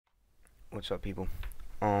What's up, people?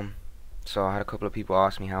 So I had a couple of people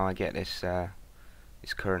ask me how I get this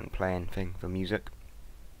this current playing thing for music.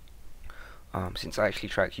 Since I actually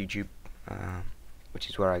track YouTube, which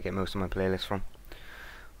is where I get most of my playlists from.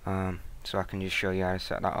 So I can just show you how to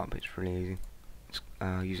set that up. It's really easy. It's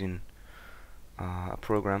using a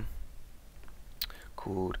program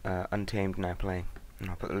called Untamed Now Playing, and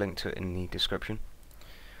I'll put the link to it in the description.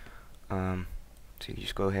 So you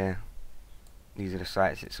just go here. These are the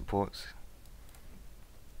sites it supports.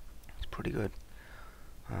 It's pretty good.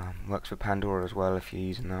 Works for Pandora as well if you're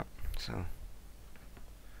using that. So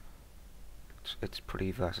it's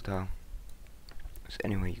pretty versatile. So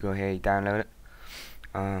anyway, you go here, you download it,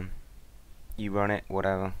 you run it,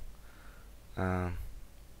 whatever.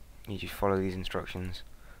 You just follow these instructions,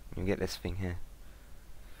 and you get this thing here.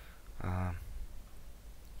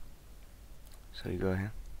 So you go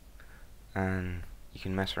here, and you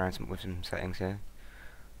can mess around with some settings here,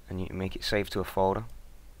 and you can make it save to a folder,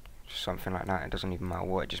 just something like that. It doesn't even matter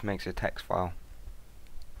what, it just makes a text file,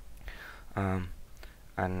 and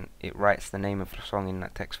it writes the name of the song in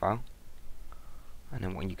that text file. And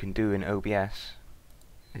then what you can do in OBS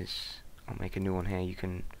is, I'll make a new one here, you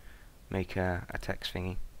can make a text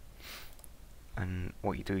thingy, and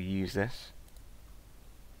what you do, you use this,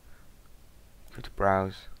 go to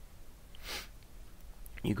browse,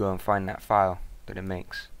 you go and find that file that it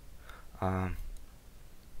makes. So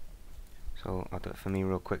I'll do it for me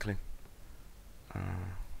real quickly.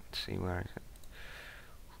 Let's see, where is it?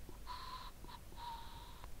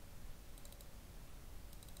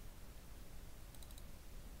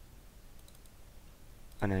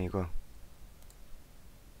 And there you go.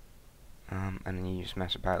 And then you just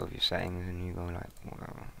mess about with your settings, and you go like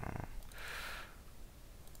whatever.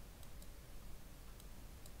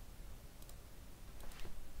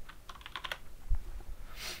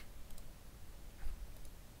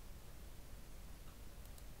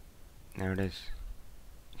 There it is.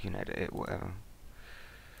 You can edit it, whatever.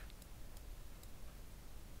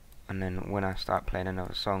 And then when I start playing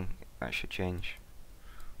another song, that should change.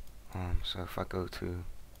 So if I go to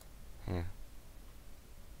here,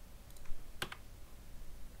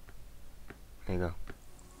 there you go.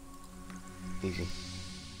 Easy.